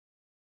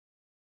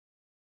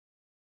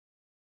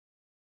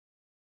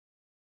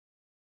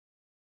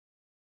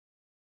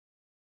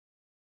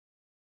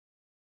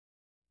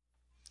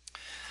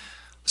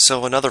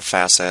So another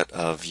facet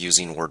of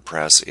using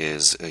WordPress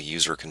is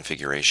user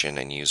configuration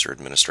and user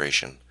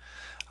administration.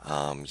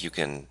 You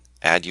can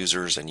add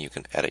users and you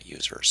can edit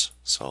users.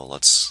 So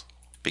let's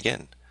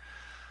begin.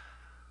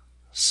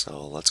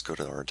 So let's go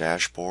to our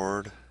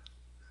dashboard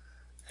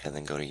and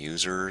then go to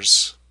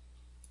users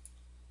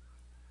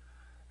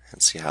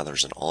and see how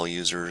there's an all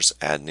users,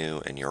 add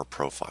new, and your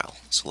profile.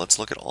 So let's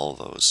look at all of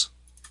those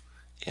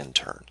in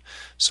turn.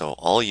 So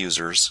all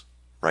users,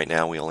 right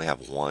now we only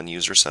have one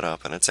user set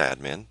up and it's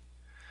admin.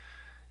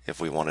 If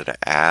we wanted to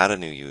add a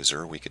new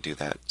user, we could do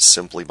that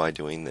simply by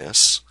doing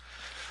this.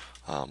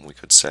 We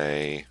could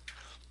say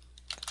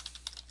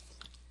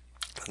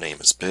the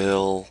name is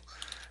Bill,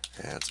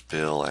 and it's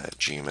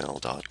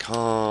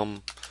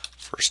bill@gmail.com.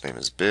 First name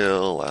is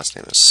Bill, last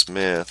name is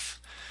Smith,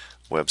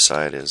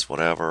 website is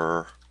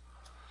whatever.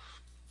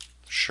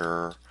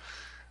 Sure.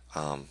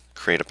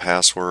 Create a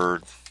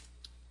password.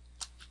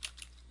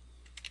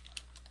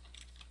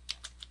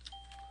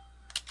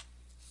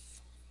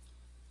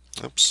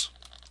 Oops.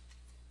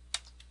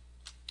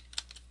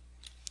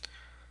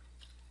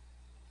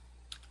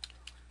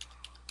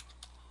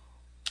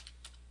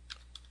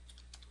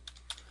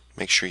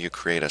 Make sure you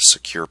create a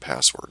secure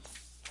password.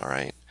 All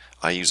right.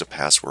 I use a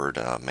password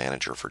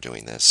manager for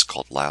doing this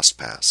called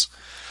LastPass.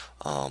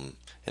 And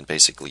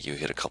basically you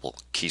hit a couple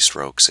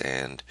keystrokes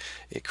and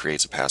it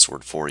creates a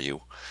password for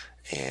you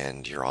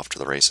and you're off to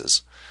the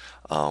races.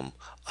 A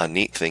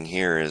neat thing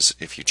here is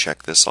if you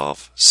check this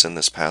off, send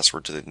this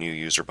password to the new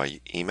user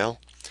by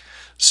email.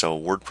 So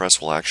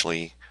WordPress will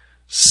actually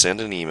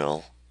send an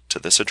email to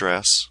this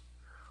address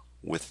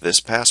with this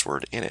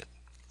password in it.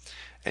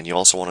 And you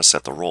also want to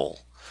set the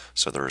role.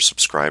 So there are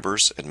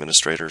subscribers,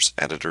 administrators,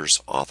 editors,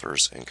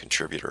 authors, and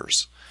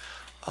contributors.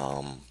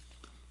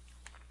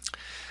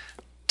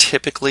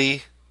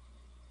 Typically,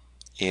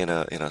 in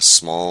a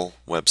small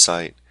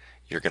website,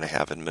 you're going to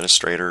have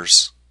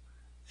administrators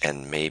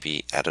and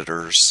maybe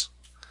editors,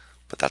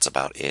 but that's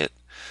about it.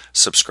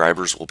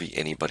 Subscribers will be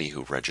anybody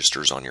who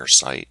registers on your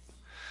site.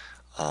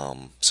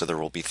 So there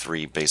will be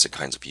three basic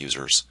kinds of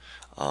users,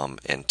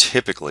 and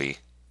typically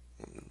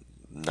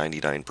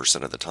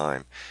 99% of the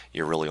time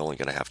you're really only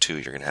going to have two.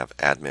 You're going to have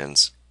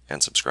admins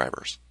and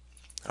subscribers.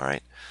 All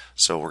right,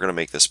 so we're going to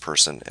make this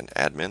person an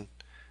admin,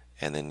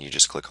 and then you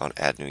just click on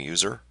add new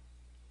user,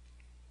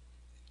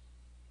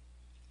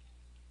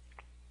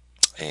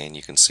 and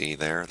you can see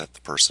there that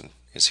the person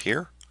is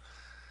here.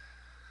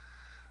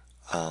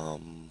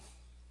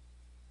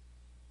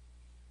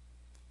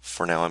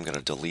 For now I'm going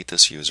to delete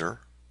this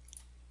user.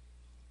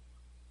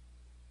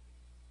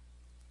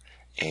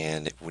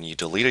 And when you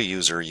delete a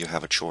user, you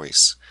have a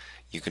choice.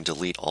 You can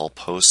delete all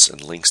posts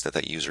and links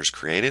that user's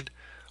created,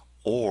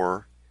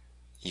 or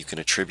you can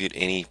attribute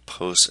any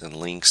posts and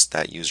links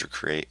that user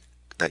created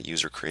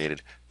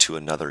to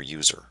another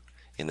user.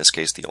 In this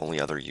case, the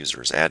only other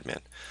user is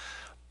admin.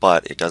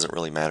 But it doesn't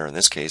really matter in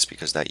this case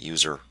because that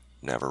user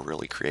never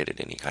really created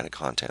any kind of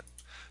content.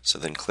 So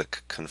then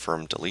click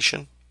confirm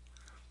deletion,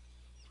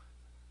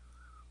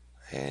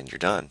 and you're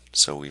done.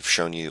 So we've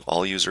shown you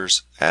all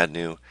users, add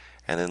new,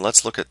 and then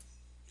let's look at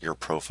your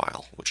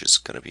profile, which is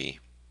going to be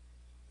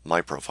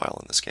my profile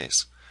in this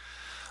case.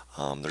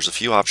 There's a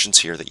few options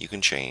here that you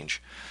can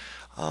change.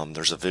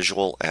 There's a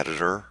visual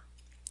editor,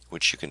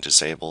 which you can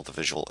disable the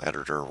visual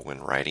editor when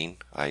writing.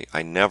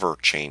 I never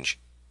change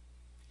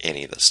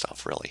any of this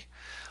stuff really.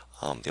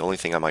 The only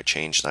thing I might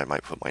change is I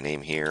might put my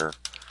name here,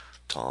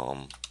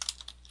 Tom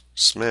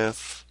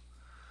Smith,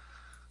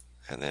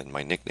 and then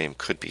my nickname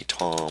could be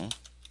Tom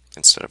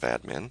instead of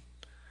admin,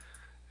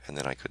 and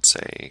then I could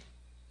say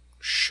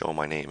show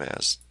my name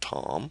as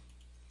Tom,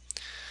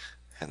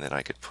 and then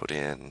I could put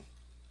in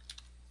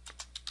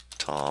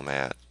Tom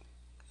at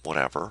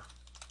whatever,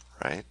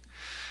 right?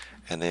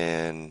 And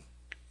then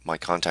my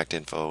contact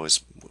info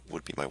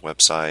would be my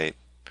website,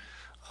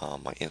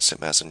 my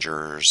instant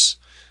messengers,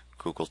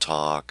 Google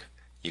Talk.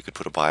 You could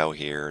put a bio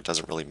here, it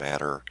doesn't really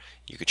matter.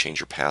 You could change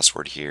your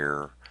password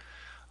here,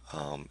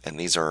 and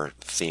these are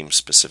theme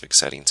specific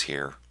settings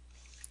here,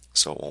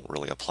 so it won't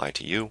really apply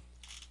to you.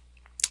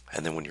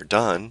 And then when you're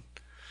done,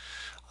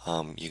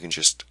 you can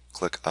just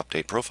click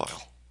update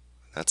profile.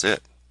 That's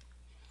it.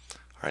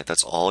 All right,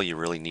 that's all you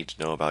really need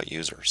to know about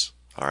users.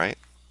 All right.